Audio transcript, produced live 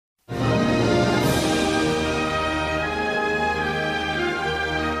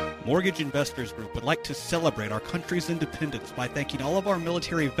Mortgage Investors Group would like to celebrate our country's independence by thanking all of our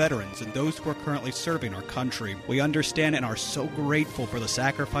military veterans and those who are currently serving our country. We understand and are so grateful for the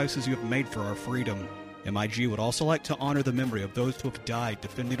sacrifices you have made for our freedom. MIG would also like to honor the memory of those who have died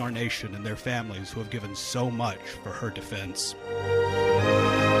defending our nation and their families who have given so much for her defense.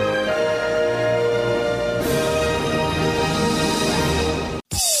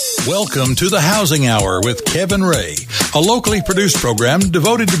 Welcome to the Housing Hour with Kevin Ray, a locally produced program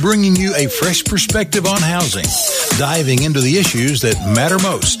devoted to bringing you a fresh perspective on housing, diving into the issues that matter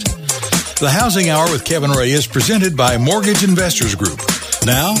most. The Housing Hour with Kevin Ray is presented by Mortgage Investors Group.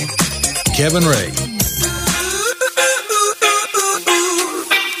 Now, Kevin Ray.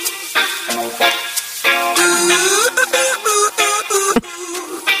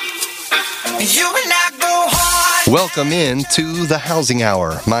 Welcome in to the Housing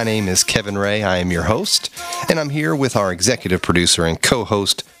Hour. My name is Kevin Ray. I am your host, and I'm here with our executive producer and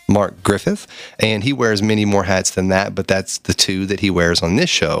co-host, Mark Griffith, and he wears many more hats than that, but that's the two that he wears on this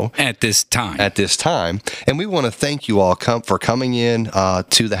show. At this time. And we want to thank you all for coming in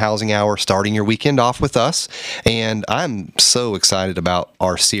to the Housing Hour, starting your weekend off with us. And I'm so excited about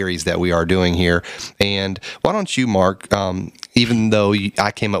our series that we are doing here. And why don't you, Mark, even though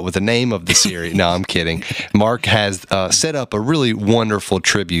I came up with the name of the series, no, I'm kidding. Mark has set up a really wonderful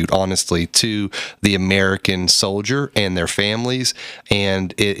tribute, honestly, to the American soldier and their families.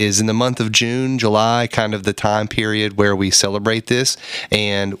 And it is in the month of June, July, kind of the time period where we celebrate this.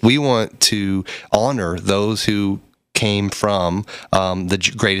 And we want to honor those who came from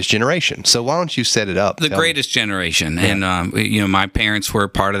the greatest generation. So why don't you set it up? The greatest generation. Yeah. And, my parents were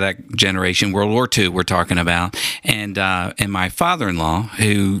part of that generation. World War II we're talking about. And my father-in-law,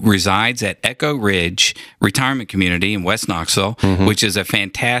 who resides at Echo Ridge Retirement Community in West Knoxville, which is a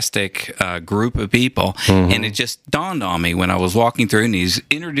fantastic group of people. And it just dawned on me when I was walking through, and he's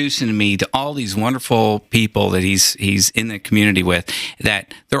introducing me to all these wonderful people that he's in the community with,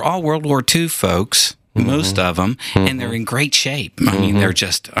 that they're all World War II folks. Most of them, and they're in great shape. I mean,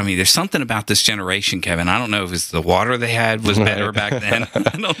 there's something about this generation, Kevin. I don't know if it's the water they had was better back then.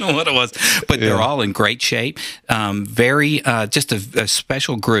 I don't know what it was, but they're all in great shape. Just a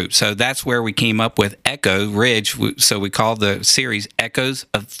special group. So that's where we came up with Echo Ridge. So we called the series Echoes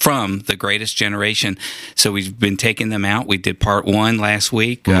from the Greatest Generation. So we've been taking them out. We did part 1 last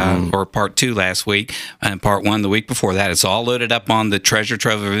week, or part 2 last week, and part 1 the week before that. It's all loaded up on the treasure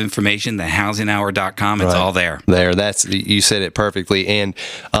trove of information, thehousinghour.com. It's all there. You said it perfectly. And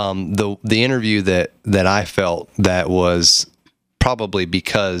the interview that I felt that was probably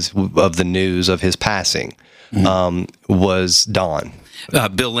because of the news of his passing was Don.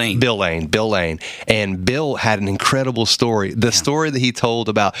 Bill Lane. Bill Lane. And Bill had an incredible story. The story that he told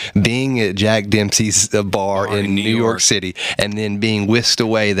about being at Jack Dempsey's bar in New York City and then being whisked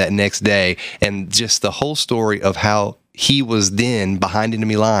away that next day, and just the whole story of how he was then behind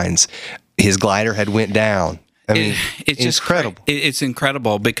enemy lines. His glider had went down. I mean, it's just incredible. It's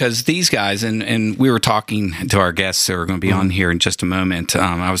incredible because these guys, and we were talking to our guests that are going to be on here in just a moment.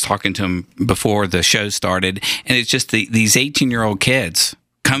 I was talking to them before the show started, and it's just these 18-year-old kids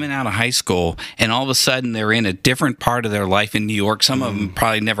coming out of high school, and all of a sudden they're in a different part of their life in New York. Some of them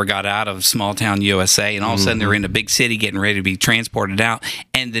probably never got out of small town USA, and all of a sudden they're in a big city getting ready to be transported out,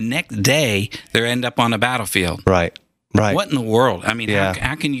 and the next day they end up on a battlefield. Right. What in the world? I mean,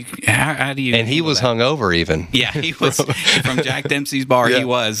 how do you? And he was hungover even. Yeah, he was from Jack Dempsey's bar. Yeah. He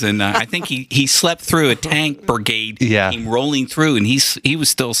was, and I think he slept through a tank brigade. Came rolling through, and he was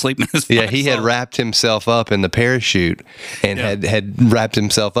still sleeping. He had wrapped himself up in the parachute and had wrapped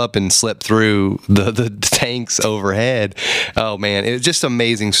himself up and slept through the tanks overhead. Oh man, it was just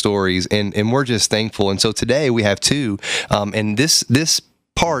amazing stories, and we're just thankful. And so today we have two, and this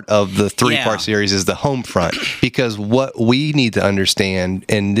part of the three-part series is the home front, because what we need to understand,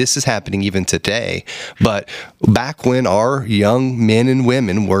 and this is happening even today, but back when our young men and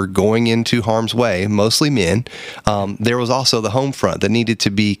women were going into harm's way, mostly men, there was also the home front that needed to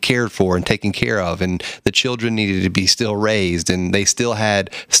be cared for and taken care of, and the children needed to be still raised, and they still had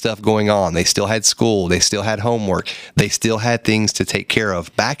stuff going on. They still had school. They still had homework. They still had things to take care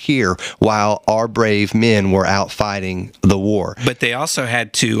of back here while our brave men were out fighting the war. But they also had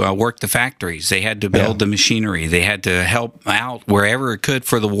to work the factories. They had to build the machinery. They had to help out wherever it could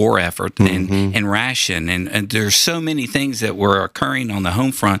for the war effort and ration. And there's so many things that were occurring on the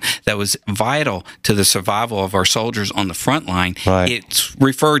home front that was vital to the survival of our soldiers on the front line. Right. It's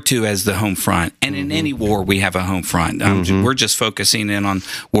referred to as the home front. And in any war, we have a home front. We're just focusing in on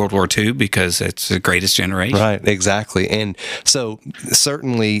World War II because it's the greatest generation. Right, exactly. And so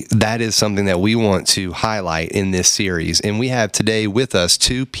certainly that is something that we want to highlight in this series. And we have today with us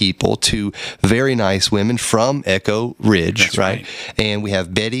us two very nice women from Echo Ridge, That's right. And we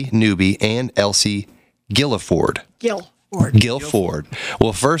have Betty Newby and Elsie Guilford. Guilford.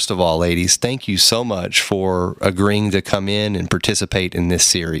 Well, first of all, ladies, thank you so much for agreeing to come in and participate in this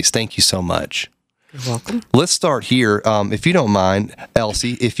series. Thank you so much. You're welcome. Let's start here. If you don't mind,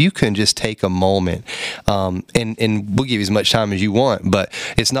 Elsie, if you can just take a moment, and we'll give you as much time as you want, but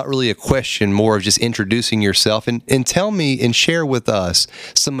it's not really a question, more of just introducing yourself and tell me and share with us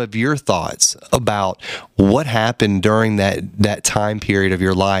some of your thoughts about what happened during that time period of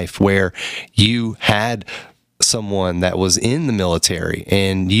your life where you had someone that was in the military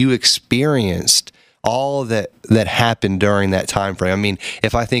and you experienced all that happened during that time frame. I mean,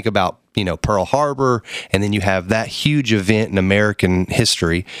 if I think about, Pearl Harbor, and then you have that huge event in American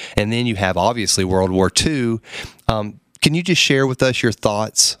history, and then you have obviously World War II. Can you just share with us your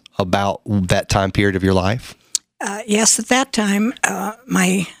thoughts about that time period of your life? Yes, at that time,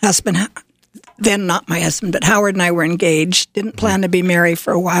 my husband, then not my husband, but Howard and I were engaged, didn't plan to be married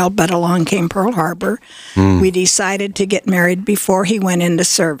for a while, but along came Pearl Harbor. We decided to get married before he went into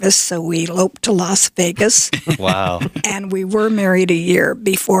service, so we eloped to Las Vegas. Wow. And we were married a year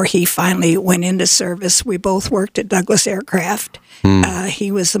before he finally went into service. We both worked at Douglas Aircraft.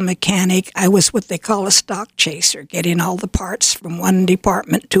 He was a mechanic. I was what they call a stock chaser, getting all the parts from one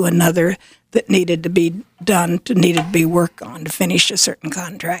department to another that needed to be done, needed to be worked on to finish a certain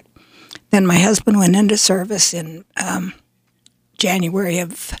contract. Then my husband went into service in January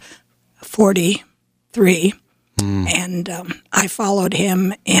of 43, and I followed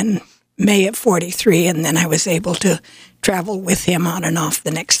him in May of 43, and then I was able to travel with him on and off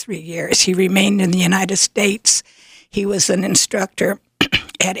the next 3 years. He remained in the United States. He was an instructor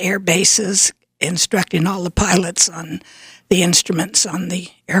at air bases, instructing all the pilots on the instruments on the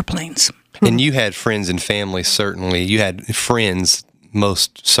airplanes. And you had friends and family, certainly. You had friends,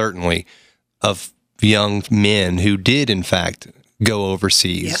 most certainly, of young men who did, in fact, go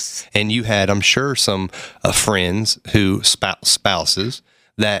overseas. Yes. And you had, I'm sure, some friends who, spouses,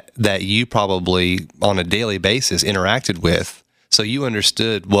 that you probably on a daily basis interacted with. So you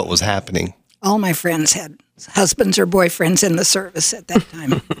understood what was happening. All my friends had husbands or boyfriends in the service at that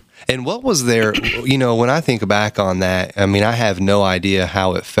time. And what was there, when I think back on that, I mean, I have no idea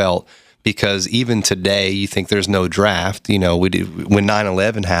how it felt. Because even today, you think there's no draft. When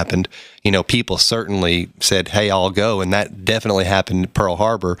 9/11 happened, people certainly said, "Hey, I'll go," and that definitely happened at Pearl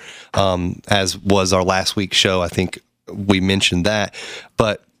Harbor, as was our last week's show. I think we mentioned that.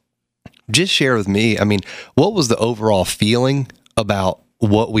 But just share with me. I mean, what was the overall feeling about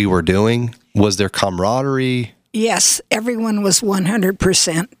what we were doing? Was there camaraderie? Yes, everyone was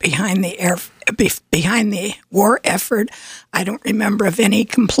 100% behind the war effort. I don't remember of any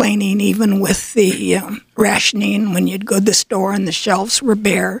complaining, even with the rationing. When you'd go to the store and the shelves were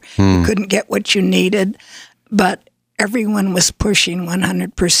bare, you couldn't get what you needed. But everyone was pushing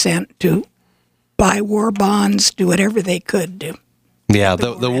 100% to buy war bonds, do whatever they could do. Yeah,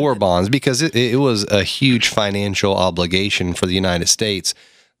 the war bonds, because it was a huge financial obligation for the United States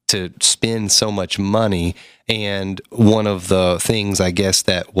to spend so much money. And one of the things, I guess,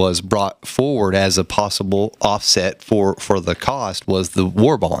 that was brought forward as a possible offset for the cost was the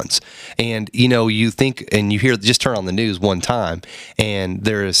war bonds. And, you think, and you hear, just turn on the news one time, and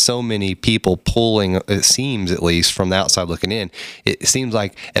there is so many people pulling, it seems at least from the outside looking in, it seems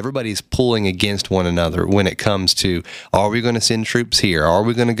like everybody's pulling against one another when it comes to, are we going to send troops here? Are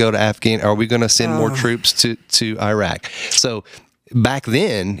we going to go to Afghanistan? Are we going to send more troops to Iraq? So back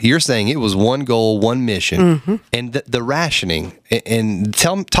then, you're saying it was one goal, one mission, and the rationing. And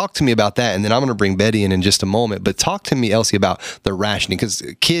talk to me about that, and then I'm going to bring Betty in just a moment. But talk to me, Elsie, about the rationing, because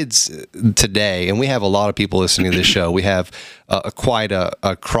kids today, and we have a lot of people listening to this show. We have quite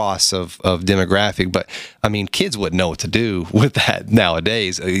a cross of demographic, but I mean, kids wouldn't know what to do with that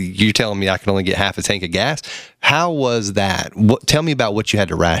nowadays. You're telling me I can only get half a tank of gas? How was that? Tell me about what you had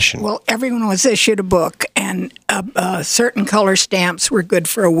to ration. Well, everyone was issued a book, and certain color stamps were good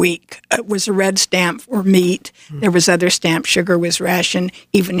for a week. It was a red stamp for meat. There was other stamps. Sugar was rationed.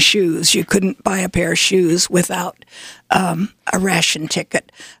 Even shoes. You couldn't buy a pair of shoes without a ration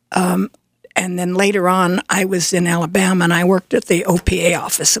ticket. And then later on, I was in Alabama, and I worked at the OPA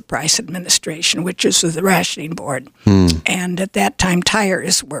Office of Price Administration, which is the rationing board. And at that time,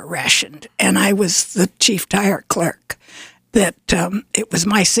 tires were rationed, and I was the chief tire clerk. That it was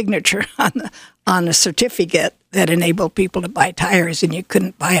my signature on a certificate that enabled people to buy tires, and you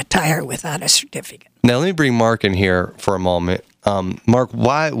couldn't buy a tire without a certificate. Now, let me bring Mark in here for a moment. Mark,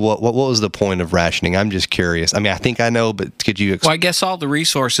 why? What was the point of rationing? I'm just curious. I mean, I think I know, but could you Well, I guess all the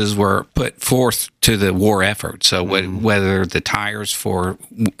resources were put forth to the war effort. So whether the tires for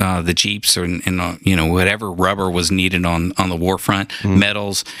the Jeeps or whatever rubber was needed on the war front,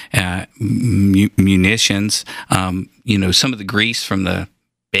 metals, munitions, some of the grease from the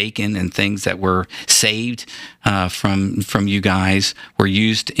bacon and things that were saved from you guys were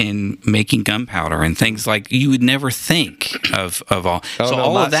used in making gunpowder and things like you would never think of all.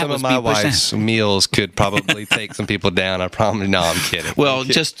 All of that some was of my being pushed wife's in. meals could probably take some people down. I promise. No, I'm kidding. Well,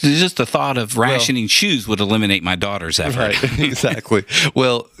 just the thought of rationing shoes would eliminate my daughter's effort. Right, exactly.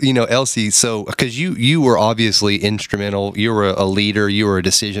 Well, Elsie, so because you were obviously instrumental, you were a leader, you were a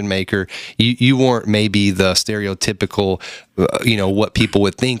decision maker. You weren't maybe the stereotypical, what people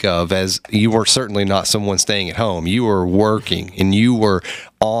would think of as you were certainly not someone staying at home. You were working and you were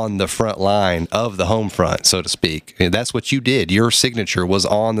on the front line of the home front, so to speak. And that's what you did. Your signature was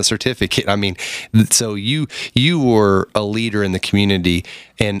on the certificate. I mean, so you were a leader in the community.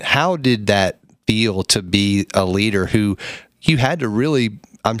 And how did that feel to be a leader who you had to really,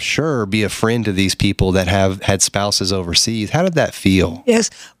 I'm sure, be a friend to these people that have had spouses overseas? How did that feel? Yes.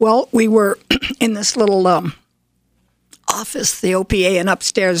 Well, we were in this little office, the OPA, and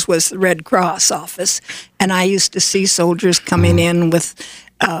upstairs was the Red Cross office. And I used to see soldiers coming in with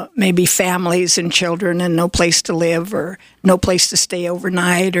maybe families and children and no place to live or no place to stay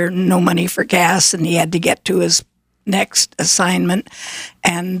overnight or no money for gas, and he had to get to his next assignment.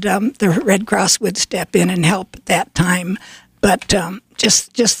 And the Red Cross would step in and help at that time. But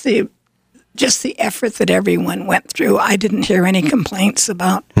just the effort that everyone went through, I didn't hear any complaints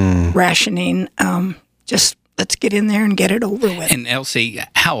about rationing. Just let's get in there and get it over with. And Elsie,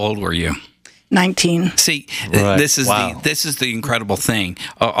 how old were you? 19. See, Right. this is Wow. this is the incredible thing.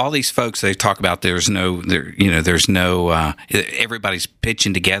 All these folks they talk about, there's no everybody's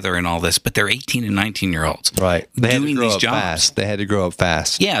pitching together and all this, but they're 18 and 19-year-olds, Right. They had to doing grow these up jobs. fast. They had to grow up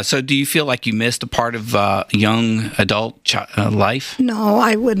fast. Yeah. So, do you feel like you missed a part of young adult life? No,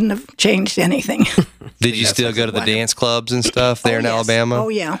 I wouldn't have changed anything. Did you still go to the dance clubs and stuff there in yes. Alabama? Oh,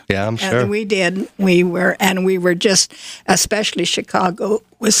 yeah. Yeah, I'm sure. We did. We were just, especially Chicago,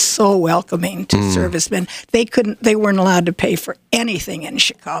 was so welcoming to servicemen. They weren't allowed to pay for anything in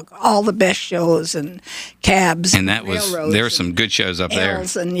Chicago. All the best shows and cabs And there were some good shows up there.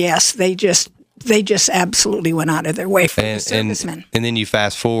 L's, and yes, they just absolutely went out of their way for the servicemen. And then you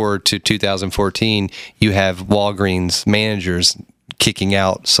fast forward to 2014, you have Walgreens managers kicking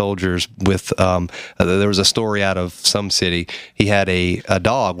out soldiers with there was a story out of some city. He had a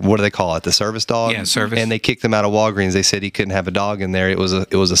dog. What do they call it? The service dog? Yeah, service. And they kicked him out of Walgreens. They said he couldn't have a dog in there. It was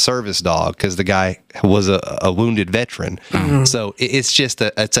a service dog because the guy was a wounded veteran. So it's just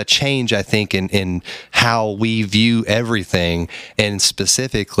it's a change, I think, in how we view everything, and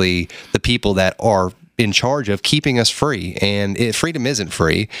specifically the people that are in charge of keeping us free. And freedom isn't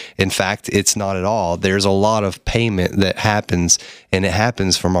free. In fact, it's not at all. There's a lot of payment that happens, and it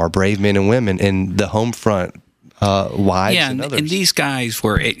happens from our brave men and women in the home front, wives and others. And these guys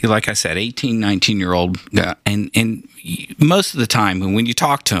were, like I said, 18, 19-year-old, and most of the time when you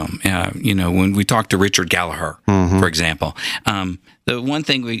talk to them, when we talk to Richard Gallagher, for example, the one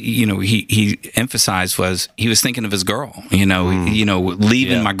thing he emphasized was he was thinking of his girl,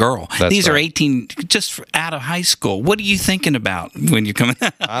 leaving my girl. These are 18, just out of high school. What are you thinking about when you're coming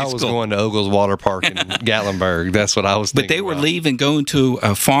out of high I was school? going to Ogles Water Park in Gatlinburg. That's what I was thinking. But they were about. leaving, going to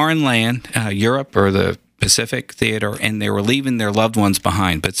a foreign land, Europe or the Pacific Theater, and they were leaving their loved ones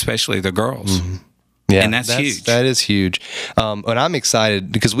behind, but especially the girls. Yeah, And that's huge. That is huge. And I'm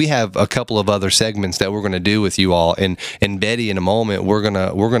excited because we have a couple of other segments that we're going to do with you all. And Betty, in a moment, we're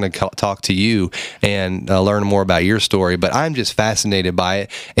gonna talk to you and learn more about your story. But I'm just fascinated by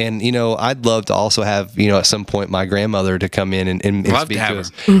it. And I'd love to also have at some point my grandmother to come in and Love speak to have to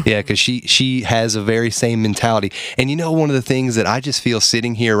us. her. Yeah, because she has a very same mentality. And one of the things that I just feel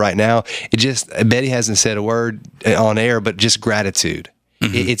sitting here right now, Betty hasn't said a word on air, but just gratitude.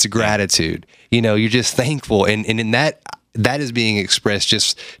 It's gratitude. You're just thankful, and in that is being expressed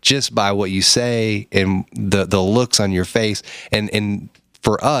just by what you say and the looks on your face. And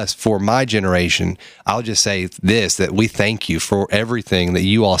for us, for my generation, I'll just say this: that we thank you for everything that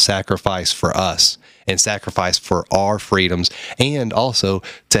you all sacrifice for us and sacrifice for our freedoms, and also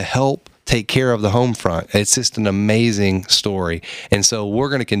to help take care of the home front. It's just an amazing story. And so we're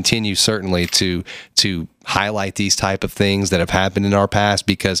going to continue certainly to highlight these type of things that have happened in our past,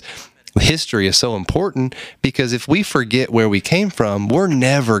 because history is so important, because if we forget where we came from, we're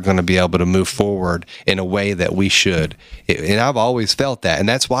never going to be able to move forward in a way that we should. And I've always felt that. And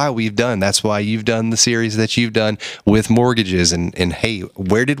that's why you've done the series that you've done with mortgages and hey,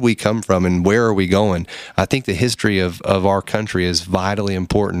 where did we come from and where are we going? I think the history of our country is vitally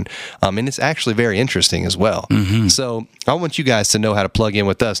important. And it's actually very interesting as well. So I want you guys to know how to plug in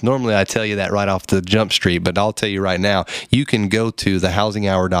with us. Normally I tell you that right off the jump street, but I'll tell you right now, you can go to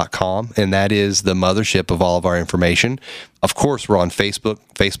thehousinghour.com, and that is the mothership of all of our information. Of course, we're on Facebook,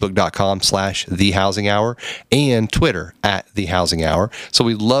 facebook.com/thehousinghour, and Twitter @thehousinghour. So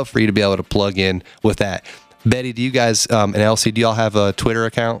we'd love for you to be able to plug in with that. Betty, do you guys and Elsie, do y'all have a Twitter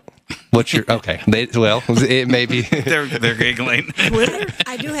account? What's your it may be they're giggling. Twitter?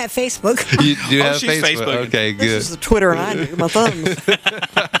 I do have Facebook. You do have she's Facebook. Facebook. Okay, good. This is the Twitter I do, my thumbs.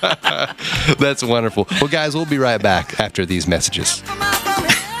 That's wonderful. Well, guys, we'll be right back after these messages.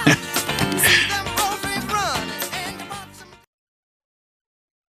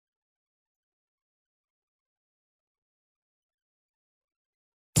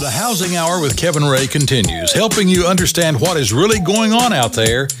 The Housing Hour with Kevin Ray continues, helping you understand what is really going on out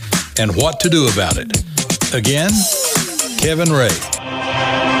there and what to do about it. Again, Kevin Ray.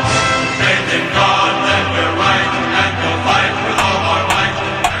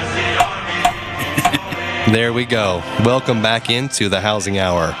 There we go. Welcome back into the Housing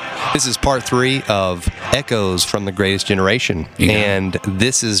Hour. This is part 3 of Echoes from the Greatest Generation. Yeah. And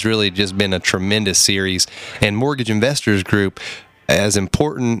this has really just been a tremendous series. And Mortgage Investors Group, as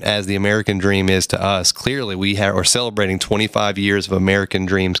important as the American dream is to us, clearly we are celebrating 25 years of American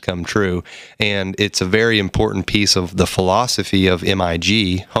dreams come true. And it's a very important piece of the philosophy of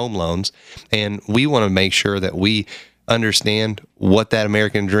MIG, home loans. And we want to make sure that we understand what that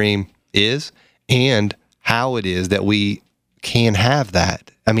American dream is and how it is that we can have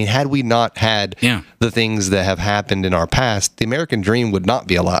that. I mean, had we not had the things that have happened in our past, the American dream would not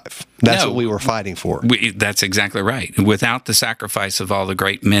be alive. That's what we were fighting for. That's exactly right. Without the sacrifice of all the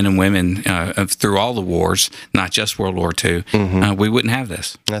great men and women through all the wars, not just World War II, we wouldn't have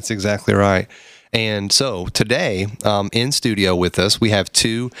this. That's exactly right. And so today, in studio with us, we have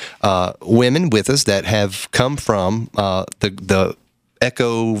 2 women with us that have come from the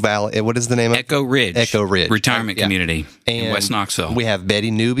Echo Valley. What is the name of it? Echo Ridge. Echo Ridge. Retirement community and in West Knoxville. We have Betty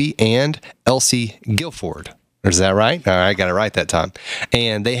Newby and Elsie Guilford. Is that right? All right, I got it right that time.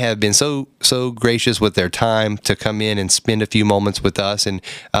 And they have been so gracious with their time to come in and spend a few moments with us. And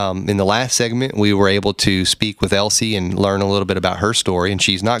in the last segment, we were able to speak with Elsie and learn a little bit about her story. And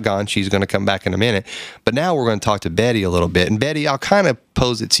she's not gone. She's going to come back in a minute. But now we're going to talk to Betty a little bit. And Betty, I'll kind of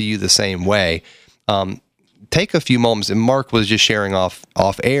pose it to you the same way. Take a few moments, and Mark was just sharing off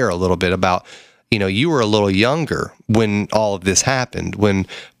air a little bit about, you were a little younger when all of this happened, when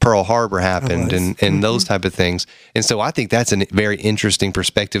Pearl Harbor happened and those type of things. And so I think that's a very interesting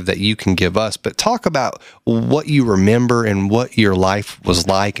perspective that you can give us. But talk about what you remember and what your life was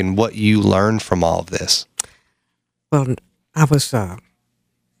like and what you learned from all of this. Well, I was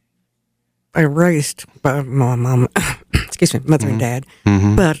raised by my mom, mother and dad,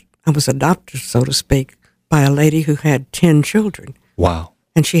 but I was adopted, so to speak, by a lady who had 10 children. Wow.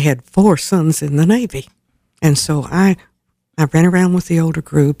 And she had 4 sons in the Navy. And so I ran around with the older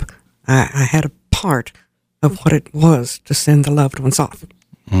group. I had a part of what it was to send the loved ones off.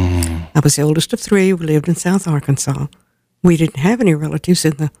 I was the oldest of 3. We lived in South Arkansas. We didn't have any relatives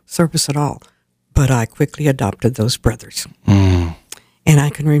in the service at all, but I quickly adopted those brothers. And I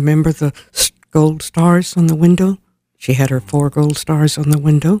can remember the gold stars on the window. She had her 4 gold stars on the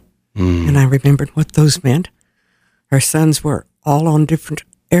window. And I remembered what those meant. Her sons were all on different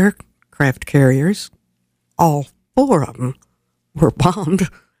aircraft carriers. All 4 of them were bombed,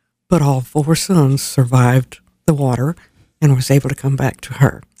 but all 4 sons survived the water and was able to come back to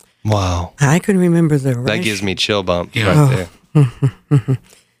her. Wow. I can remember the That gives me chill bumps right there.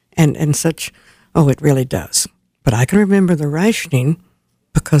 and such. Oh, it really does. But I can remember the rationing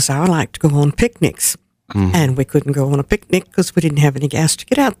because I liked to go on picnics. And we couldn't go on a picnic because we didn't have any gas to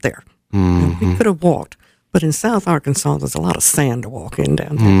get out there. We could have walked. But in South Arkansas, there's a lot of sand to walk in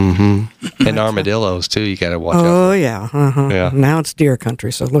down there. And armadillos, too, you got to watch out. Oh, yeah. Yeah. Now it's deer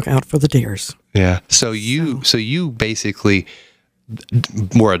country, so look out for the deers. Yeah. So you basically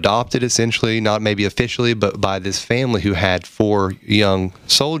were adopted, essentially, not maybe officially, but by this family who had 4 young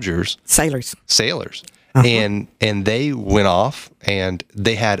soldiers. Sailors. And they went off, and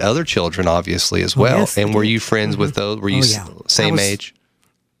they had other children, obviously, as well. Yes, and were you friends with those? Were you same age?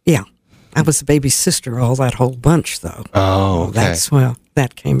 Yeah. I was the baby sister, all that whole bunch, though. Oh, okay. That's where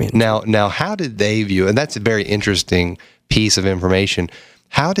that came in. Now, how did they view, and that's a very interesting piece of information,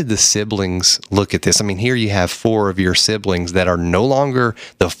 How did the siblings look at this? I mean, here you have 4 of your siblings that are no longer,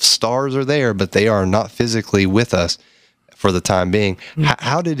 the stars are there, but they are not physically with us for the time being.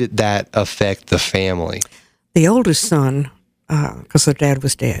 How did that affect the family? The oldest son, because their dad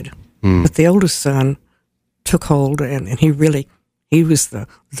was dead, but the oldest son took hold, and he was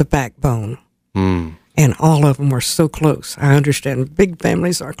the backbone. And all of them were so close. I understand big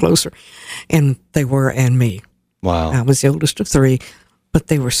families are closer, and they were, and me. Wow. I was the oldest of 3, but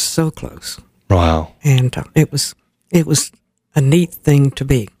they were so close. Wow. And it was a neat thing to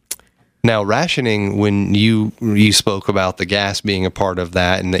be. Now, rationing, when you spoke about the gas being a part of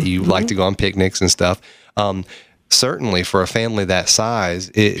that and that you like to go on picnics and stuff, certainly for a family that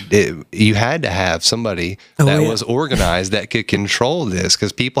size, you had to have somebody that was organized that could control this,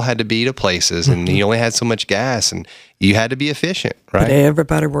 because people had to be to places and you only had so much gas and you had to be efficient, right? But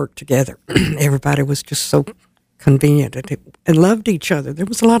everybody worked together. Everybody was just so convenient and loved each other. There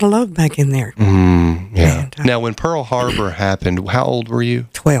was a lot of love back in there. Yeah. And, now, when Pearl Harbor happened, how old were you?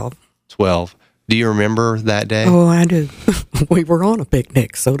 12. 12. Do you remember that day? Oh, I do. We were on a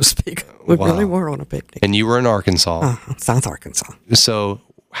picnic, so to speak. We really were on a picnic. And you were in Arkansas? South Arkansas. So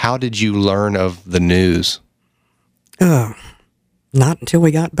how did you learn of the news? Not until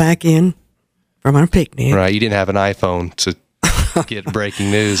we got back in from our picnic. Right. You didn't have an iPhone to get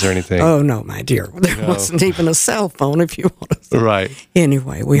breaking news or anything. Oh, no, my dear. There wasn't even a cell phone, if you want to say. Right.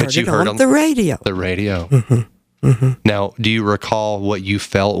 Anyway, we heard it on the radio. The radio. Now, do you recall what you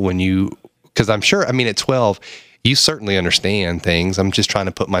felt when you... Because I'm sure, I mean, at 12, you certainly understand things. I'm just trying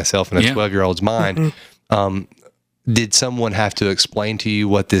to put myself in a 12-year-old's mind. Did someone have to explain to you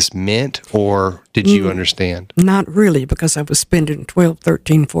what this meant, or did you understand? Not really, because I was spending 12,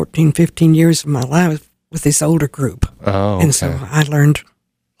 13, 14, 15 years of my life with this older group. Oh, okay. And so I learned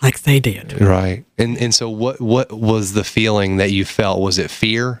like they did. Right. And so what was the feeling that you felt? Was it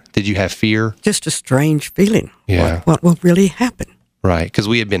fear? Did you have fear? Just a strange feeling. Yeah. What will really happen? Right, because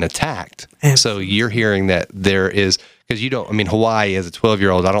we had been attacked. So you're hearing that there is, because you don't, I mean, Hawaii as a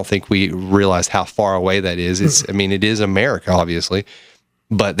 12-year-old, I don't think we realize how far away that is. It's, I mean, it is America, obviously,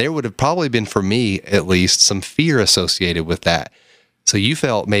 but there would have probably been, for me at least, some fear associated with that. So you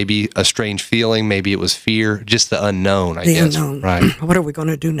felt maybe a strange feeling, maybe it was fear, just the unknown, I guess. Unknown. Right. What are we going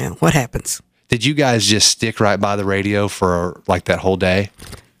to do now? What happens? Did you guys just stick right by the radio for like that whole day?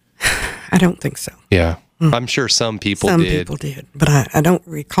 I don't think so. Yeah. I'm sure some people did. Some people did, but I don't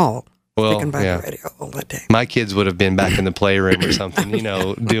recall sticking by yeah. the radio all that day. My kids would have been back in the playroom or something, you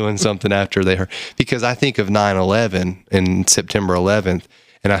know, doing something after they heard. Because I think of 9/11 and September 11th,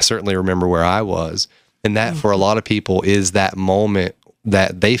 and I certainly remember where I was. And that, for a lot of people, is that moment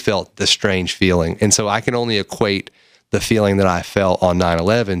that they felt the strange feeling. And so I can only equate the feeling that I felt on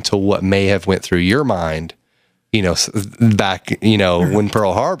 9/11 to what may have went through your mind, you know, back, you know, when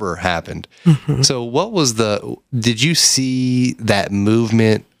Pearl Harbor happened. So what was did you see that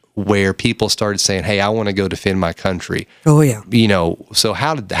movement where people started saying, hey, I want to go defend my country? Oh, yeah. You know, so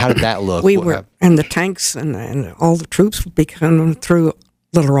how did that look? And the tanks and all the troops would be coming through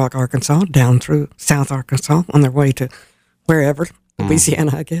Little Rock, Arkansas, down through South Arkansas on their way to wherever,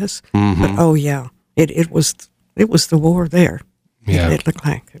 Louisiana, I guess. But, oh, yeah, it was the war there. Yeah. It looked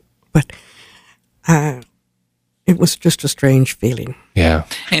like it. But it was just a strange feeling. Yeah.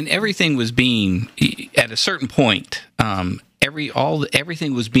 And everything was being, at a certain point,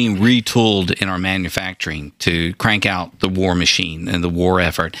 everything was being retooled in our manufacturing to crank out the war machine and the war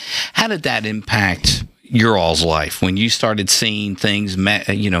effort. How did that impact your all's life when you started seeing things?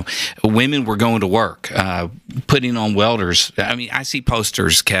 You know, women were going to work, putting on welders. I mean, I see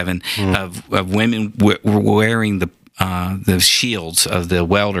posters, Kevin, of women wearing the shields of the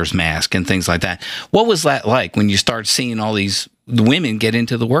welder's mask and things like that. What was that like when you started seeing all the women get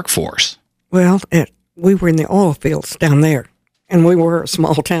into the workforce? Well, we were in the oil fields down there, and we were a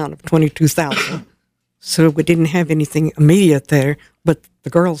small town of 22,000. So we didn't have anything immediate there, but the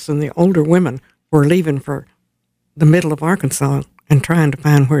girls and the older women were leaving for the middle of Arkansas and trying to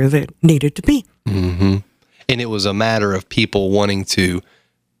find where they needed to be. Mm-hmm. And it was a matter of people wanting to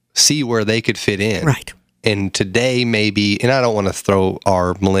see where they could fit in. Right. And today maybe, and I don't want to throw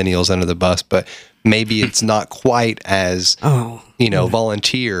our millennials under the bus, but maybe it's not quite as,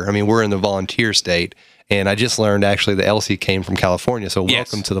 volunteer. I mean, we're in the volunteer state. And I just learned actually that Elsie came from California. So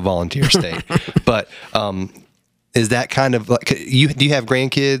welcome to the volunteer state. But is that kind of like, do you have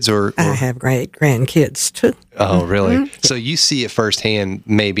grandkids or? I have great grandkids too. Oh, really? So you see it firsthand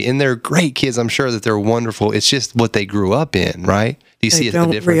maybe. And they're great kids. I'm sure that they're wonderful. It's just what they grew up in, right? Do you see it the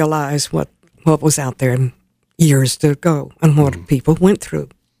difference? They don't realize what was out there in years ago and what people went through.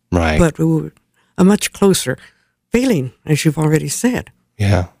 Right. But we were a much closer feeling, as you've already said.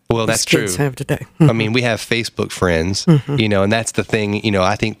 Yeah. Well, that's true. Kids have today. I mean, we have Facebook friends, and that's the thing,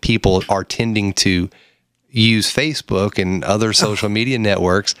 I think people are tending to use Facebook and other social media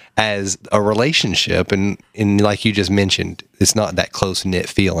networks as a relationship. And like you just mentioned, it's not that close knit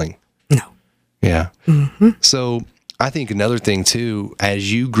feeling. No. Yeah. So I think another thing too,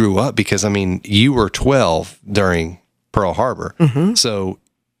 as you grew up, because I mean, you were 12 during Pearl Harbor. So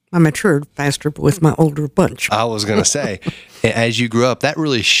I matured faster with my older bunch. I was going to say, as you grew up, that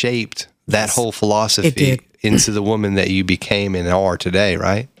really shaped that whole philosophy into the woman that you became and are today,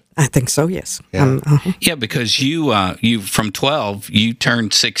 right? I think so, yes. Yeah. Yeah, because you from 12, you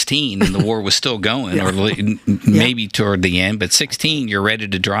turned 16 and the war was still going, or maybe toward the end, but 16, you're ready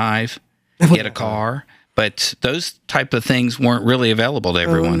to drive, get a car. But those type of things weren't really available to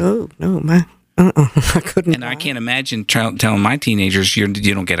everyone. No, I couldn't. And I can't imagine telling my teenagers you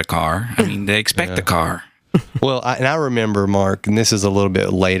don't get a car. I mean, they expect the car. Well, I remember, Mark, and this is a little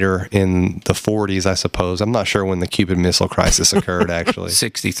bit later in the 40s, I suppose. I'm not sure when the Cuban Missile Crisis occurred, actually.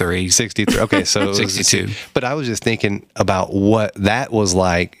 63. 63. Okay, so it was 62. But I was just thinking about what that was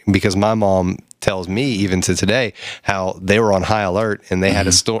like, because my mom tells me, even to today, how they were on high alert and they had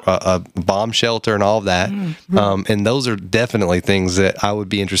a bomb shelter and all of that. And those are definitely things that I would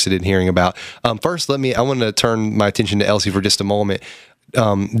be interested in hearing about. First, I want to turn my attention to Elsie for just a moment.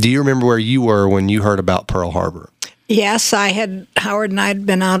 Do you remember where you were when you heard about Pearl Harbor? Yes, Howard and I had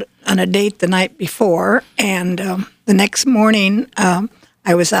been out on a date the night before, and the next morning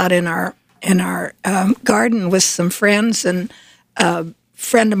I was out in our garden with some friends, and a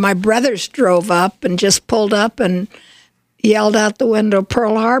friend of my brother's drove up and just pulled up and yelled out the window,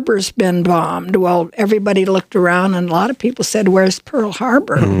 "Pearl Harbor's been bombed." Well, everybody looked around, and a lot of people said, "Where's Pearl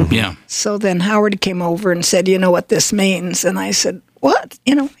Harbor?" Yeah. So then Howard came over and said, "You know what this means?" And I said, "What?"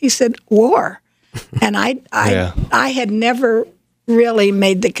 He said, "War." And I had never really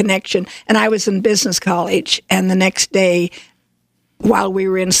made the connection. And I was in business college, and the next day, while we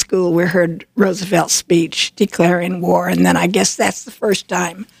were in school, we heard Roosevelt's speech declaring war. And then I guess that's the first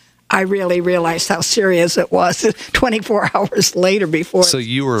time I really realized how serious it was 24 hours later before So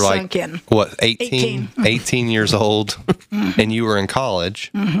you were sunk like, in. what, 18 years old, and you were in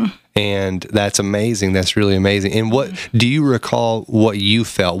college. And that's amazing. That's really amazing. And what do you recall what you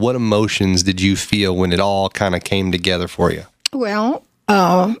felt? What emotions did you feel when it all kind of came together for you? Well,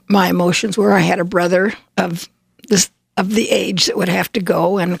 my emotions were I had a brother of the age that would have to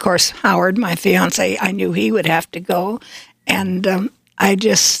go. And, of course, Howard, my fiancé, I knew he would have to go. And I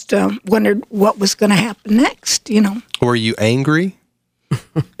just wondered what was going to happen next, Were you angry?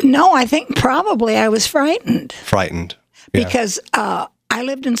 No, I think probably I was frightened. Frightened. Yeah. Because I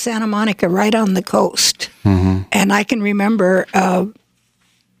lived in Santa Monica right on the coast. And I can remember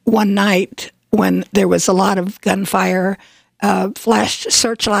one night when there was a lot of gunfire, flashed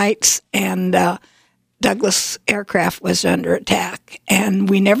searchlights, and Douglas aircraft was under attack. And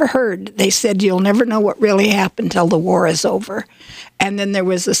we never heard. They said, "You'll never know what really happened till the war is over." And then there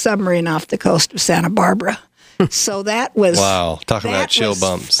was a submarine off the coast of Santa Barbara. So that was... Wow. Talk about chill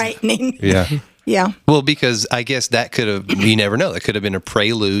bumps. Frightening. Yeah. Yeah. Well, because I guess that could have, you never know, that could have been a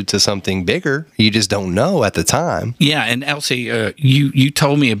prelude to something bigger. You just don't know at the time. Yeah, and Elsie, you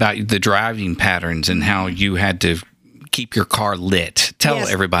told me about the driving patterns and how you had to keep your car lit. Tell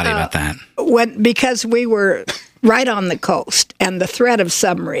everybody about that. Because we were right on the coast and the threat of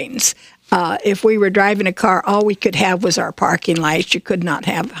submarines. If we were driving a car, all we could have was our parking lights. You could not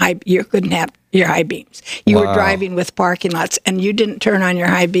have you couldn't have your high beams. You were driving with parking lots, and you didn't turn on your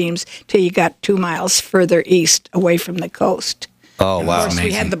high beams till you got 2 miles further east, away from the coast. Oh, wow! Of course,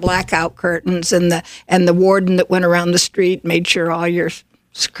 we had the blackout curtains, and the warden that went around the street made sure all your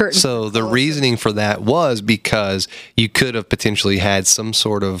curtains. So the reasoning for that was because you could have potentially had some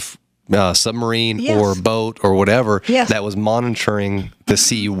sort of submarine or boat or whatever that was monitoring to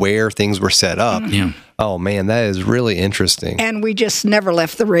see where things were set up. Yeah. Oh, man, that is really interesting. And we just never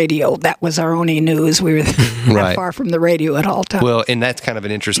left the radio. That was our only news. We were not far from the radio at all times. Well, and that's kind of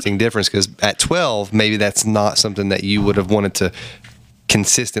an interesting difference, because at 12, maybe that's not something that you would have wanted to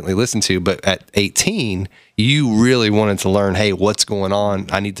consistently listen to. But at 18, you really wanted to learn, hey, what's going on?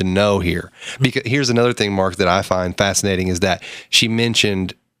 I need to know here. Because here's another thing, Mark, that I find fascinating is that she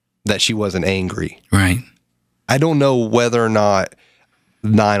mentioned that she wasn't angry. Right. I don't know whether or not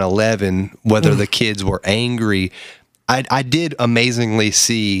 9/11, whether the kids were angry. I did amazingly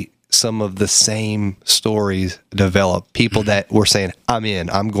see some of the same stories develop. People that were saying,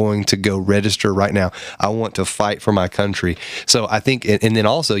 I'm going to go register right now. I want to fight for my country. So I think, and then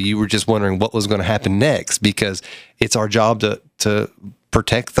also you were just wondering what was going to happen next, because it's our job to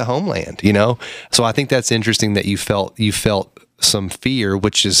protect the homeland, So I think that's interesting that you felt some fear,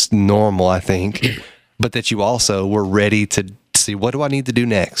 which is normal, I think, but that you also were ready to see, what do I need to do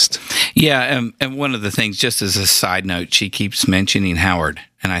next? Yeah, and one of the things, just as a side note, she keeps mentioning Howard,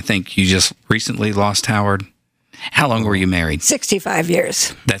 and I think you just recently lost Howard. How long were you married? 65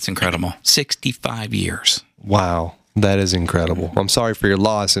 years. That's incredible. 65 years. Wow. That is incredible. I'm sorry for your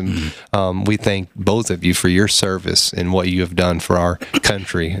loss, and we thank both of you for your service and what you have done for our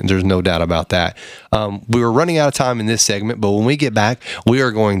country. And there's no doubt about that. We were running out of time in this segment, but when we get back, we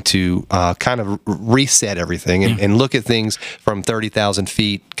are going to kind of reset everything and look at things from 30,000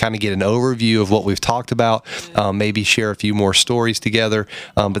 feet, kind of get an overview of what we've talked about, maybe share a few more stories together.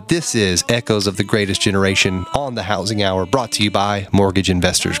 But this is Echoes of the Greatest Generation on the Housing Hour, brought to you by Mortgage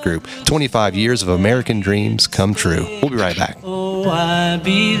Investors Group. 25 years of American dreams come true. We'll be right back. Oh, I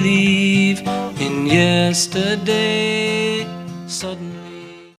believe in yesterday. Suddenly.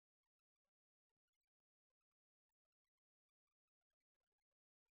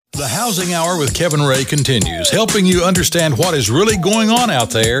 The Housing Hour with Kevin Ray continues, helping you understand what is really going on out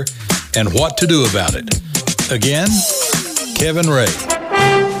there and what to do about it. Again, Kevin Ray.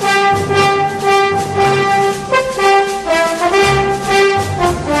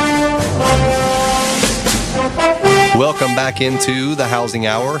 Welcome back into the Housing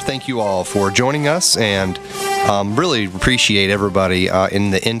Hour. Thank you all for joining us, and really appreciate everybody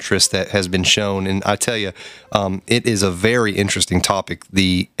in the interest that has been shown. And I tell you, it is a very interesting topic.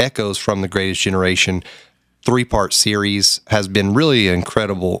 The Echoes from the Greatest Generation 3-part series has been really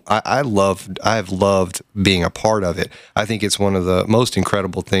incredible. I have loved being a part of it. I think it's one of the most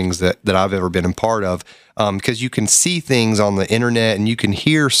incredible things that I've ever been a part of, because you can see things on the internet and you can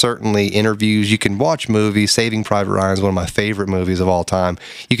hear certainly interviews. You can watch movies. Saving Private Ryan is one of my favorite movies of all time.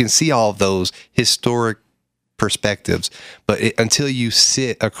 You can see all of those historic perspectives, but until you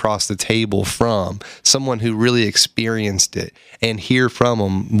sit across the table from someone who really experienced it and hear from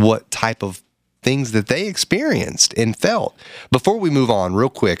them what type of things that they experienced and felt. Before we move on,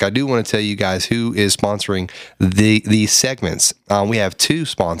 real quick, I do want to tell you guys who is sponsoring these segments. We have 2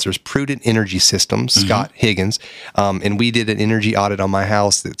 sponsors, Prudent Energy Systems, Scott Higgins, and we did an energy audit on my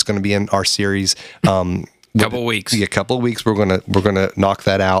house that's going to be in our series. Couple weeks. Yeah, a couple of weeks. We're gonna knock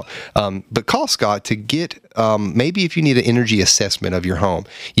that out. But call Scott to get maybe if you need an energy assessment of your home.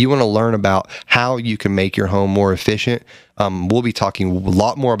 You want to learn about how you can make your home more efficient. We'll be talking a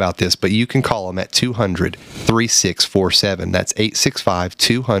lot more about this, but you can call them at 200-3647. That's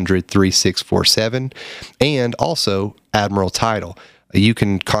 865-200-3647. And also Admiral Title. You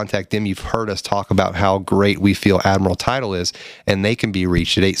can contact them. You've heard us talk about how great we feel Admiral Title is, and they can be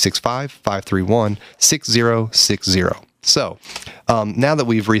reached at 865-531-6060. So now that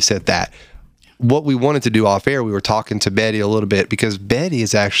we've reset that, what we wanted to do off air, we were talking to Betty a little bit, because Betty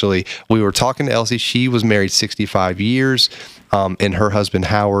is actually, we were talking to Elsie. She was married 65 years, and her husband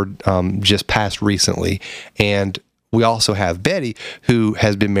Howard just passed recently. And we also have Betty, who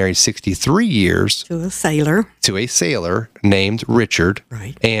has been married 63 years. To a sailor. To a sailor named Richard.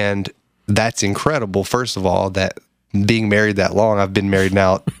 Right. And that's incredible, first of all, that being married that long. I've been married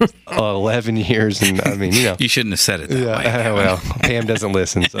now 11 years, and I mean, you know. You shouldn't have said it that way. Well, Pam doesn't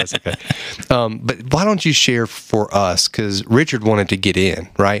listen, so that's okay. But why don't you share for us, because Richard wanted to get in,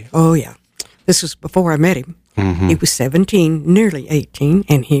 right? Oh, yeah. This was before I met him. He was 17, nearly 18,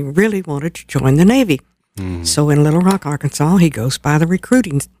 and he really wanted to join the Navy. So in Little Rock, Arkansas, he goes by the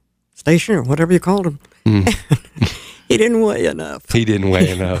recruiting station, or whatever you called him. He didn't weigh enough.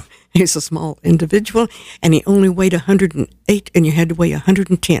 He's a small individual, and he only weighed 108, and you had to weigh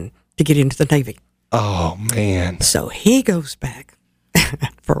 110 to get into the Navy. Oh, man. So he goes back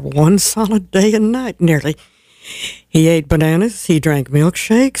for one solid day and night, nearly. He ate bananas, he drank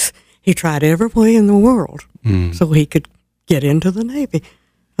milkshakes, he tried every way in the world so he could get into the Navy.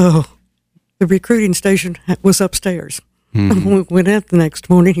 Oh, the recruiting station was upstairs. When we went out the next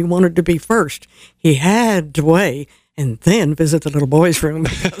morning, he wanted to be first. He had to weigh and then visit the little boys' room.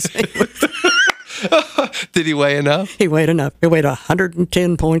 Did he weigh enough? He weighed enough. He weighed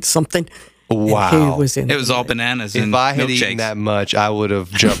 110 points something. Wow. He was in It was all bananas and If I had milkshakes. eaten that much, I would have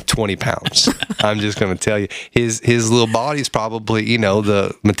jumped 20 pounds. I'm just going to tell you. His little body's probably, you know,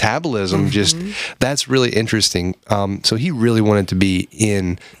 the metabolism just, that's really interesting. So he really wanted to be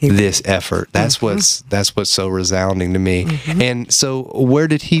in this effort. That's what's so resounding to me. And so what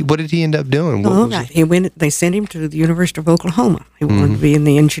did he end up doing? What was it? They sent him to the University of Oklahoma. He wanted to be in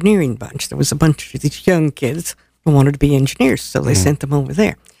the engineering bunch. There was a bunch of these young kids who wanted to be engineers, so they sent them over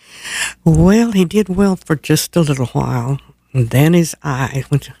there. Well, he did well for just a little while, and then his eye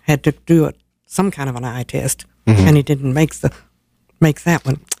had to do some kind of an eye test, and he didn't make the make that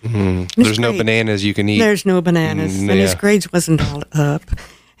one. There's no bananas you can eat. There's no bananas, and his yeah. grades wasn't all up.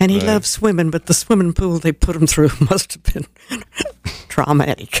 And he loved swimming, but the swimming pool they put him through must have been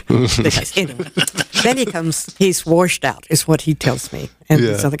traumatic. Because anyway, then he's washed out, is what he tells me. And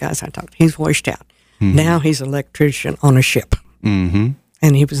these other guys I talked to, he's washed out. Now he's an electrician on a ship. And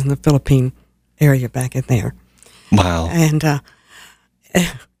he was in the Philippine area back in there. Wow. And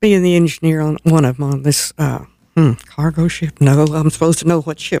being the engineer on one of them on this cargo ship. No, I'm supposed to know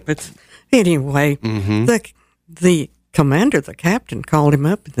what ship it's. Anyway, the commander, the captain, called him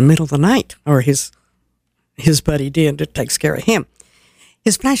up in the middle of the night, or his buddy did, that takes care of him.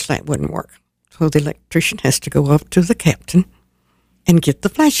 His flashlight wouldn't work, so the electrician has to go up to the captain and get the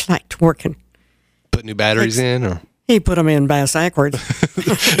flashlight working. Put new batteries in, or he put them in backwards.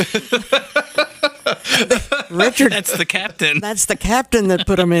 Richard, That's the captain. that's the captain that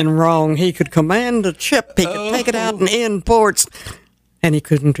put them in wrong. He could command the ship. He could take it out and in ports, and he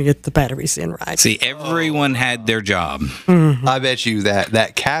couldn't get the batteries in right. See, everyone had their job. I bet you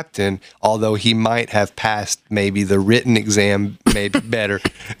that captain, although he might have passed maybe the written exam maybe better,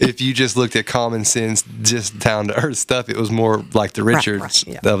 if you just looked at common sense, just down to earth stuff, it was more like the Richards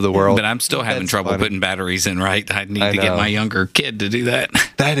of the world. But I'm still having That's trouble funny. putting batteries in right. I need I to get know. my younger kid to do that.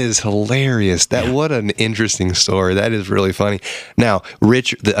 That is hilarious. What an interesting story. That is really funny. Now,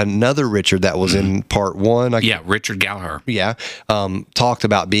 another Richard that was in part one. Yeah, Richard Gallagher. Yeah. Talked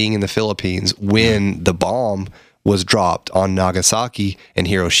about being in the Philippines when the bomb was dropped on Nagasaki and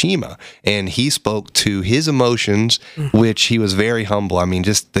Hiroshima. And he spoke to his emotions, which he was very humble. I mean,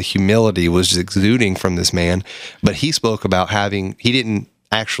 just the humility was just exuding from this man. But he spoke about he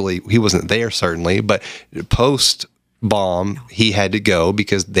wasn't there certainly, but post bomb, he had to go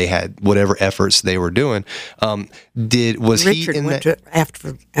because they had whatever efforts they were doing. Richard went to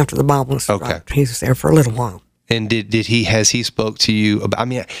after the bomb was dropped. He was there for a little while. And has he spoke to you about? I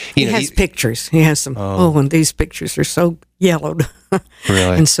mean, he has pictures. He has some. And these pictures are so yellowed,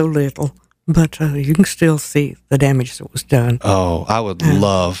 really, and so little. But you can still see the damage that was done. Oh, I would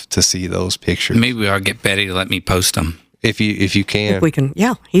love to see those pictures. Maybe I'll get Betty to let me post them. If you can. If we can,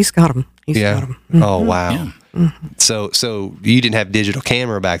 he's got them. He's got them. Oh, wow. Yeah. So you didn't have digital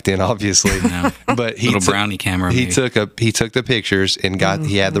camera back then, obviously. No. But brownie camera. He took the pictures and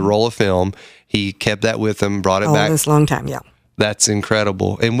he had the roll of film. He kept that with him, brought it back. This long time, That's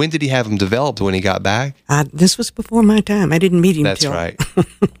incredible. And when did he have them developed? When he got back? This was before my time. I didn't meet him. That's right.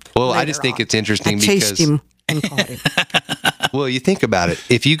 Well, I just think it's interesting I chased him and caught him. Well, you think about it.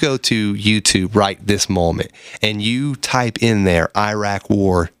 If you go to YouTube right this moment and you type in there Iraq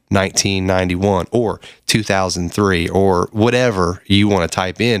War 1991 or 2003 or whatever you want to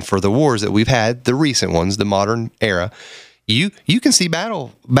type in for the wars that we've had, the recent ones, the modern era, you can see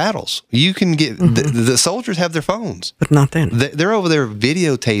battles. You can get the soldiers have their phones, but not then. They're over there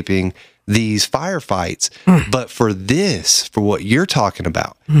videotaping these firefights. But for what you're talking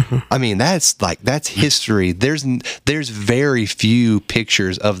about, I mean, that's history. There's very few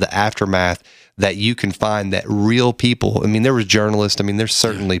pictures of the aftermath that you can find that real people. I mean, there was journalists. I mean, there's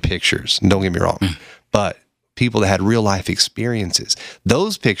certainly pictures. Don't get me wrong, but people that had real life experiences.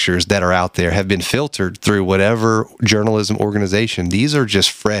 Those pictures that are out there have been filtered through whatever journalism organization. These are just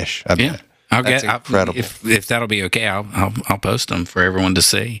fresh. I bet. That's incredible. If that'll be okay, I'll post them for everyone to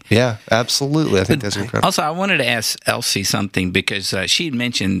see. Yeah, absolutely. I think that's incredible. Also, I wanted to ask Elsie something because she had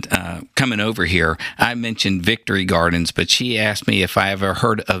mentioned coming over here. I mentioned Victory Gardens, but she asked me if I ever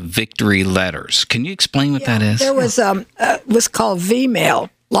heard of Victory Letters. Can you explain what that is? There was was called V-mail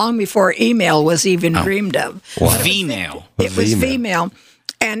long before email was even dreamed of. Wow. V-mail. It was V-mail.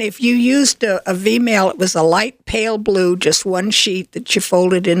 And if you used a V-mail, it was a light pale blue, just one sheet that you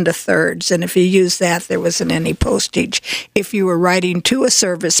folded into thirds. And if you used that, there wasn't any postage. If you were writing to a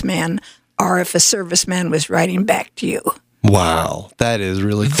serviceman or if a serviceman was writing back to you. Wow, that is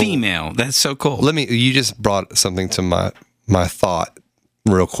really cool. V-mail. That's so cool. You just brought something to my thought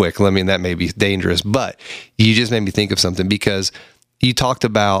real quick. That may be dangerous, but you just made me think of something because you talked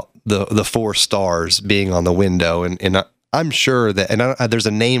about the 4 stars being on the window, and I'm sure that, there's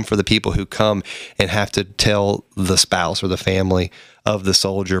a name for the people who come and have to tell the spouse or the family of the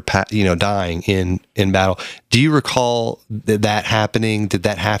soldier, dying in battle. Do you recall that happening? Did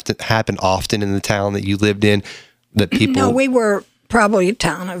that have to happen often in the town that you lived in? That people? No, we were probably a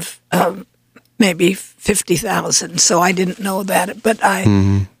town of maybe 50,000, so I didn't know that. But I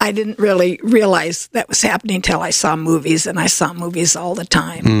didn't really realize that was happening until I saw movies, and I saw movies all the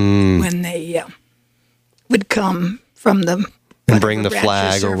time when they would come from the and bring the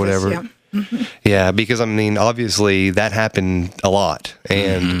flag or whatever. Yeah, because I mean, obviously that happened a lot,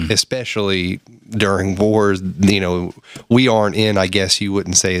 and especially during wars. You know, we aren't in. I guess you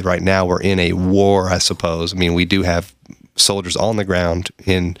wouldn't say right now we're in a war. I suppose. I mean, we do have soldiers on the ground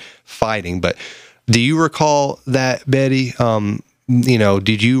in fighting, but do you recall that, Betty? You know,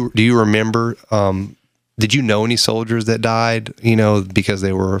 do you remember? Did you know any soldiers that died? You know, because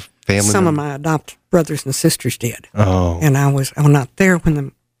they were family. Some of my adopted brothers and sisters did. Oh, And I was not there when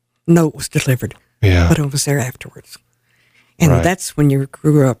the note was delivered. Yeah. But I was there afterwards. And Right. that's when you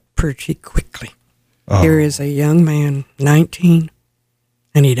grew up pretty quickly. Oh. Here is a young man, 19,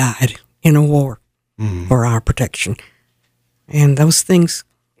 and he died in a war for our protection. And those things,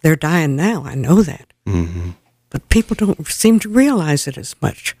 they're dying now. I know that. But people don't seem to realize it as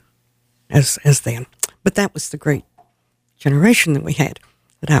much as then. But that was the great generation that we had,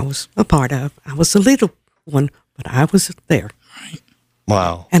 that I was a part of. I was a little one, but I was there.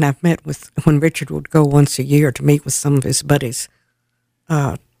 wow. And I've met with, when Richard would go once a year to meet with some of his buddies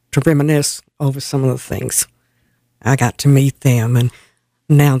to reminisce over some of the things. I got to meet them, and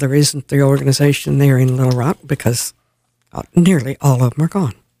now there isn't the organization there in Little Rock because nearly all of them are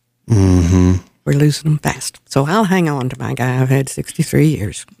gone. We're losing them fast. So I'll hang on to my guy I've had 63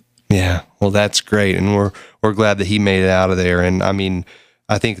 years. Yeah, well, that's great, and we're glad that he made it out of there. And I mean,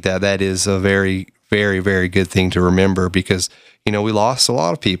 I think that is a very, very, very good thing to remember, because you know we lost a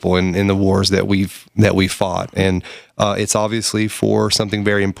lot of people in the wars that we fought, and it's obviously for something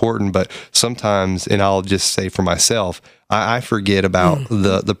very important. But sometimes, and I'll just say for myself, I forget about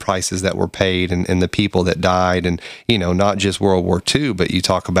the prices that were paid and the people that died, and you know, not just World War II, but you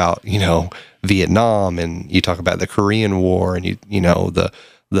talk about, you know, Vietnam, and you talk about the Korean War, and you know the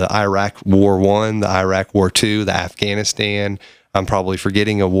Iraq War I, the Iraq War II, the Afghanistan. I'm probably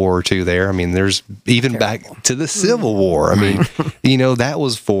forgetting a war or two there. I mean, there's even back to the Civil War. I mean, you know, that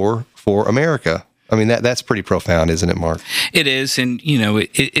was for America. I mean, that's pretty profound, isn't it, Mark? It is, and you know,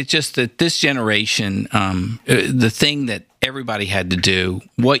 it's just that this generation, the thing that everybody had to do,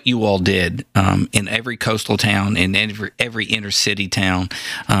 what you all did in every coastal town, in every inner city town,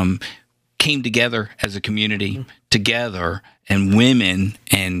 came together as a community together, and women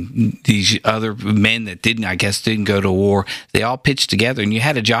and these other men that didn't go to war, they all pitched together, and you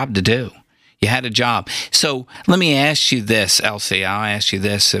had a job to do. You had a job. So let me ask you this, Elsie. I'll ask you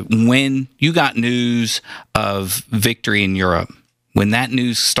this. When you got news of victory in Europe, when that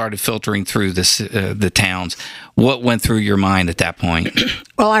news started filtering through the towns, what went through your mind at that point?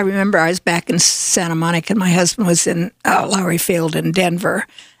 Well, I remember I was back in Santa Monica, and my husband was in Lowry Field in Denver,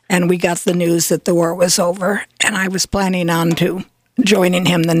 and we got the news that the war was over, and I was planning on joining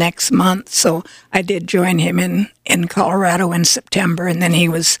him the next month. So I did join him in Colorado in September, and then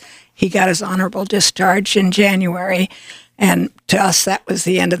he got his honorable discharge in January, and to us that was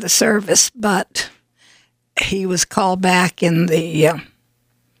the end of the service. But he was called back in the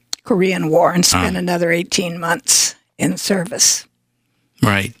Korean War and spent another 18 months in service.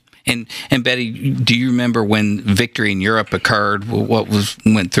 Right. And Betty, do you remember when victory in Europe occurred? What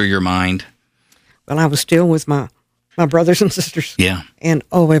went through your mind? Well, I was still with my brothers and sisters. Yeah. And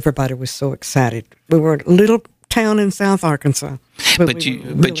everybody was so excited. We were a little town in South Arkansas. But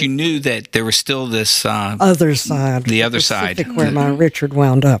you knew that there was still this other side. The other side. Where my Richard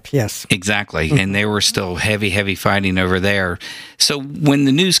wound up, yes. Exactly. And there were still heavy fighting over there. So when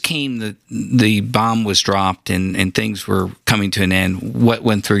the news came that the bomb was dropped and things were coming to an end, what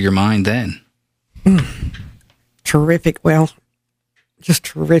went through your mind then? Terrific. Well, just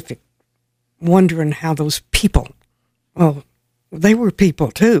terrific. Wondering how those people, they were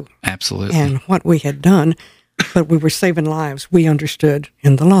people too. Absolutely. And what we had done, but we were saving lives. We understood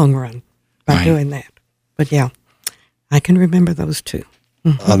in the long run by doing that. But yeah, I can remember those two.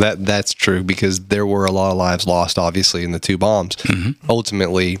 That's true, because there were a lot of lives lost, obviously, in the two bombs.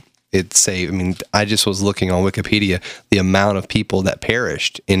 Ultimately, it saved. I mean, I just was looking on Wikipedia, the amount of people that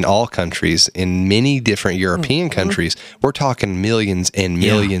perished in all countries, in many different European countries. We're talking millions and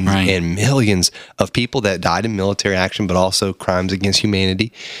millions and millions of people that died in military action, but also crimes against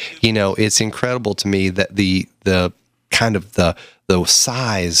humanity. You know, it's incredible to me that the kind of the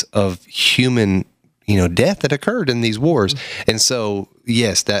size of human, you know, death that occurred in these wars. And so,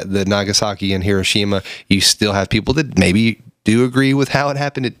 yes, that the Nagasaki and Hiroshima, you still have people that maybe do agree with how it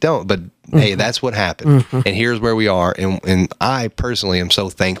happened. It don't, but hey, that's what happened. And here's where we are. And I personally am so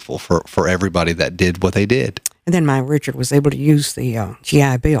thankful for everybody that did what they did. And then my Richard was able to use the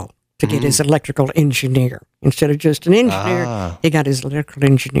GI Bill to get his electrical engineer. Instead of just an engineer, he got his electrical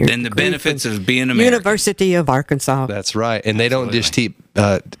engineer. Then the benefits of being American. University of Arkansas. That's right. And they don't just teach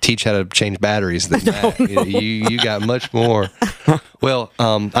how to change batteries. You got much more. Well,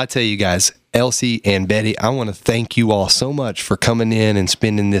 I tell you guys, Elsie and Betty, I want to thank you all so much for coming in and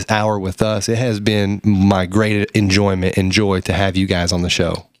spending this hour with us. It has been my great enjoyment and joy to have you guys on the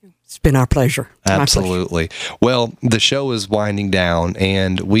show. It's been our pleasure. Absolutely. Well, the show is winding down,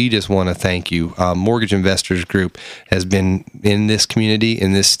 and we just want to thank you. Mortgage Investors Group has been in this community,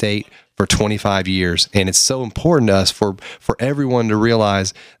 in this state, for 25 years, and it's so important to us for everyone to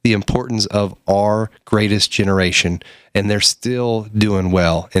realize the importance of our greatest generation, and they're still doing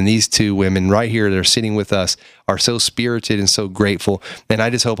well. And these two women right here that are sitting with us are so spirited and so grateful, and I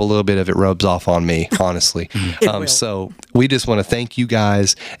just hope a little bit of it rubs off on me, honestly. So we just want to thank you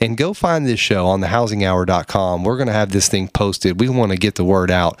guys, and go find this show on thehousinghour.com. We're going to have this thing posted. We want to get the word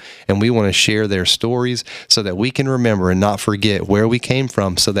out, and we want to share their stories so that we can remember and not forget where we came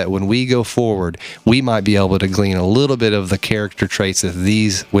from, so that when we go forward, we might be able to glean a little bit of the character traits that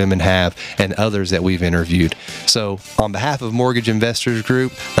these women have and others that we've interviewed. So on behalf of Mortgage Investors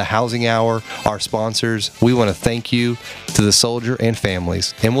Group, the Housing Hour, our sponsors, we want to thank you to the soldier and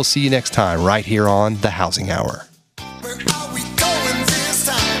families. And we'll see you next time right here on the Housing Hour. Where are we going this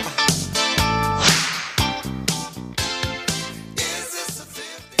time?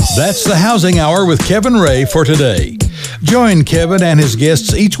 That's the Housing Hour with Kevin Ray for today. Join Kevin and his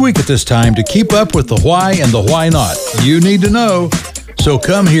guests each week at this time to keep up with the why and the why not. You need to know, so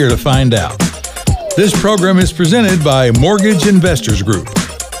come here to find out. This program is presented by Mortgage Investors Group,